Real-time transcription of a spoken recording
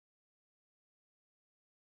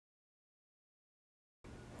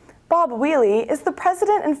Bob Wiele is the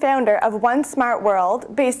president and founder of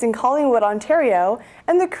OneSmartWorld, based in Collingwood, Ontario,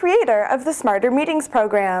 and the creator of the Smarter Meetings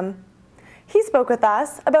program. He spoke with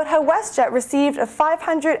us about how WestJet received a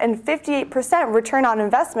 558% return on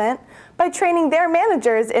investment by training their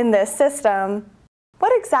managers in this system.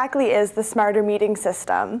 What exactly is the Smarter Meeting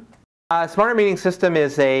system? Smarter Meeting system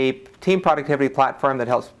is a team productivity platform that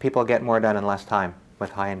helps people get more done in less time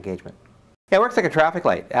with high engagement. Yeah, it works like a traffic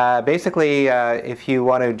light. Basically, if you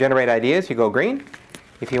want to generate ideas, you go green.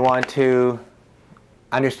 If you want to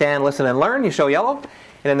understand, listen, and learn, you show yellow.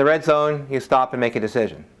 And in the red zone, you stop and make a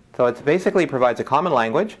decision. So it basically provides a common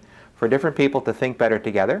language for different people to think better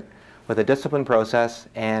together with a disciplined process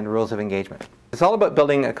and rules of engagement. It's all about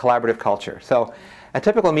building a collaborative culture. So a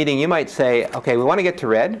typical meeting, you might say, okay, we want to get to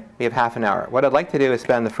red. We have half an hour. What I'd like to do is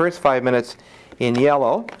spend the first 5 minutes in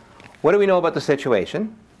yellow. What do we know about the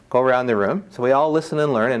situation? Go around the room. So we all listen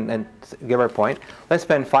and learn and give our point. Let's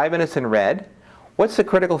spend 5 minutes in red. What's the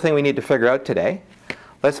critical thing we need to figure out today?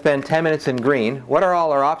 Let's spend 10 minutes in green. What are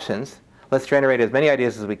all our options? Let's generate as many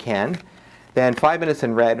ideas as we can. Then 5 minutes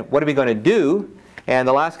in red. What are we going to do? And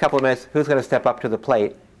the last couple of minutes, who's going to step up to the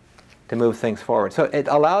plate to move things forward? So it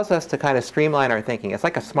allows us to kind of streamline our thinking. It's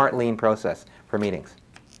like a smart, lean process for meetings.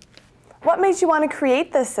 What made you want to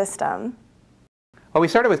create this system? Well, we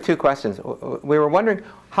started with two questions. We were wondering,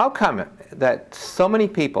 how come that so many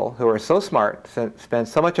people who are so smart spend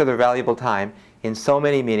so much of their valuable time in so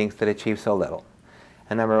many meetings that achieve so little?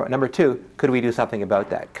 And number two, could we do something about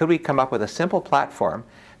that? Could we come up with a simple platform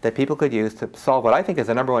that people could use to solve what I think is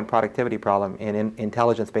the #1 productivity problem in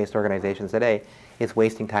intelligence-based organizations today, is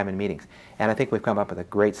wasting time in meetings. And I think we've come up with a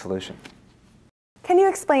great solution. Can you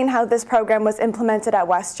explain how this program was implemented at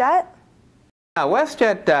WestJet?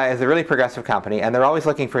 WestJet is a really progressive company, and they're always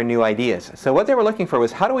looking for new ideas. So what they were looking for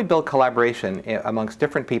was, how do we build collaboration amongst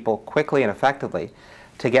different people quickly and effectively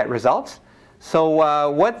to get results? So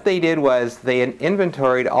what they did was they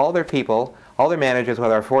inventoried all their people, all their managers with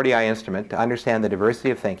our 40i instrument to understand the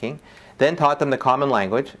diversity of thinking, then taught them the common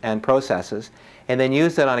language and processes, and then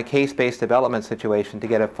used it on a case-based development situation to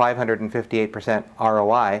get a 558%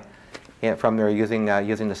 ROI from their using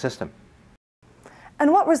the system.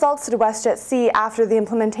 And what results did WestJet see after the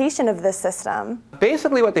implementation of this system?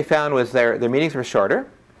 Basically what they found was their meetings were shorter,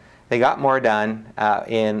 they got more done,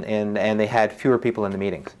 and they had fewer people in the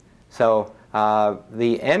meetings. So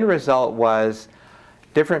the end result was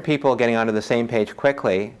different people getting onto the same page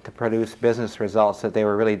quickly to produce business results that they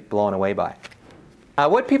were really blown away by.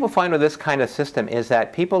 What people find with this kind of system is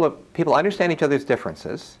that people understand each other's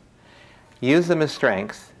differences, use them as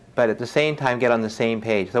strengths, but at the same time get on the same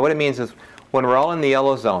page. So what it means is, when we're all in the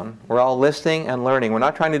yellow zone, we're all listening and learning. We're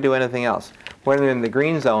not trying to do anything else. When we're in the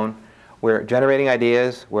green zone, we're generating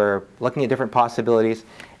ideas, we're looking at different possibilities,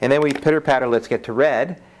 and then we pitter-patter, let's get to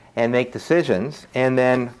red and make decisions, and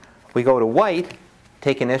then we go to white,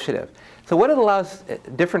 take initiative. So what it allows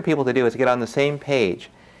different people to do is get on the same page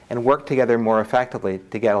and work together more effectively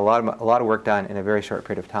to get a lot of work done in a very short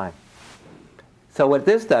period of time. So what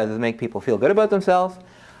this does is make people feel good about themselves,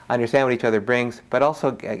 understand what each other brings, but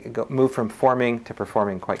also move from forming to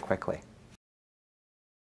performing quite quickly.